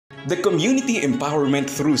The Community Empowerment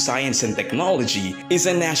Through Science and Technology is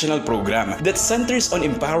a national program that centers on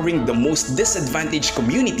empowering the most disadvantaged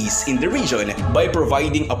communities in the region by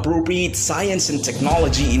providing appropriate science and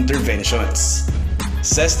technology interventions.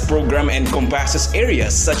 Cest program encompasses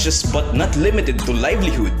areas such as but not limited to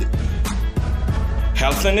livelihood,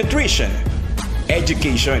 health and nutrition,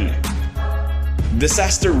 education,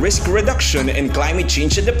 disaster risk reduction and climate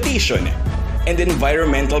change adaptation, and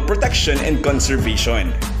environmental protection and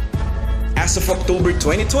conservation. As of October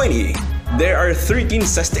 2020, there are 13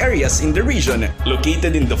 Cest areas in the region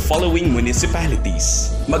located in the following municipalities: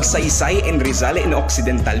 Magsaysay and Rizal in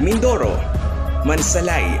Occidental Mindoro,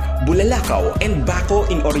 Mansalay, Bulalakaw, and Baco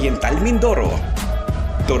in Oriental Mindoro,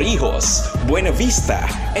 Torrijos, Buena Vista,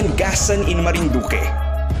 and Gasan in Marinduque,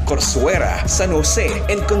 Corsuera, San Jose,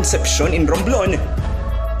 and Concepcion in Romblon,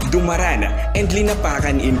 Dumaran, and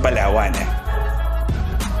Linapacan in Palawan.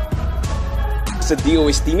 Sa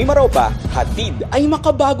DOST Mimaropa, hatid ay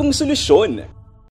makabagong solusyon.